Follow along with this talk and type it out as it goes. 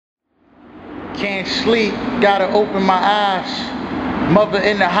Can't sleep, gotta open my eyes. Mother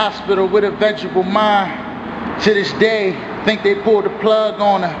in the hospital with a vegetable mind. To this day, think they pulled the plug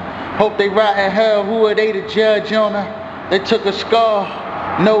on her. Hope they rot in hell, who are they to judge on her? They took a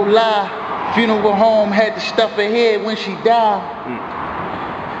scar, no lie. Funeral home had to stuff her head when she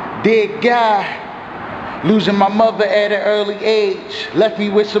died. Dead guy, losing my mother at an early age. Left me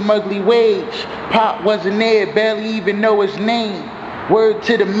with some ugly wage. Pop wasn't there, barely even know his name. Word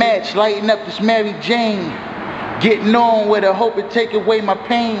to the match, lighting up this Mary Jane. Getting on with her, hope it take away my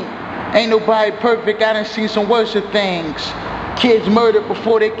pain. Ain't nobody perfect, I done seen some worse of things. Kids murdered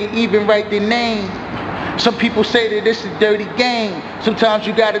before they can even write their name. Some people say that it's a dirty game. Sometimes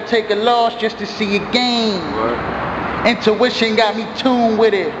you gotta take a loss just to see a gain. Intuition got me tuned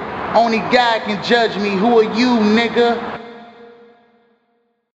with it. Only God can judge me, who are you, nigga?